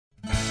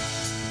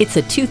It's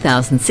a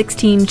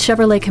 2016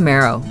 Chevrolet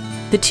Camaro.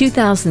 The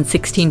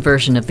 2016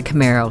 version of the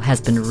Camaro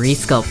has been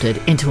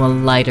resculpted into a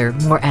lighter,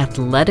 more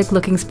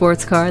athletic-looking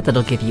sports car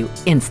that'll give you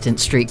instant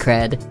street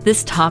cred.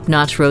 This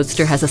top-notch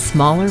roadster has a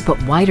smaller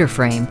but wider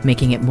frame,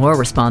 making it more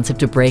responsive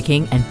to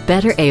braking and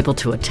better able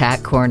to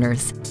attack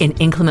corners. In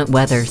inclement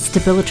weather,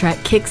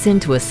 StabiliTrak kicks in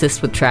to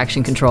assist with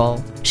traction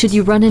control. Should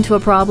you run into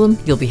a problem,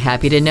 you'll be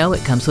happy to know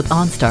it comes with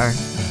OnStar.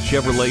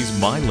 Chevrolet's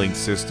MyLink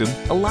system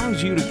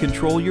allows you to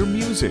control your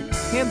music,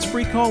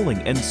 hands-free calling,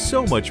 and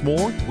so much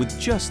more with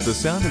just the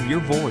sound of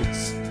your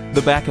voice.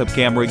 The backup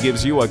camera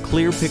gives you a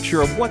clear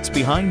picture of what's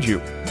behind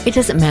you. It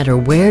doesn't matter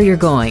where you're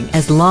going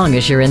as long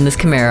as you're in this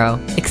Camaro.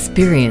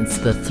 Experience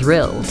the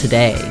thrill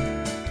today.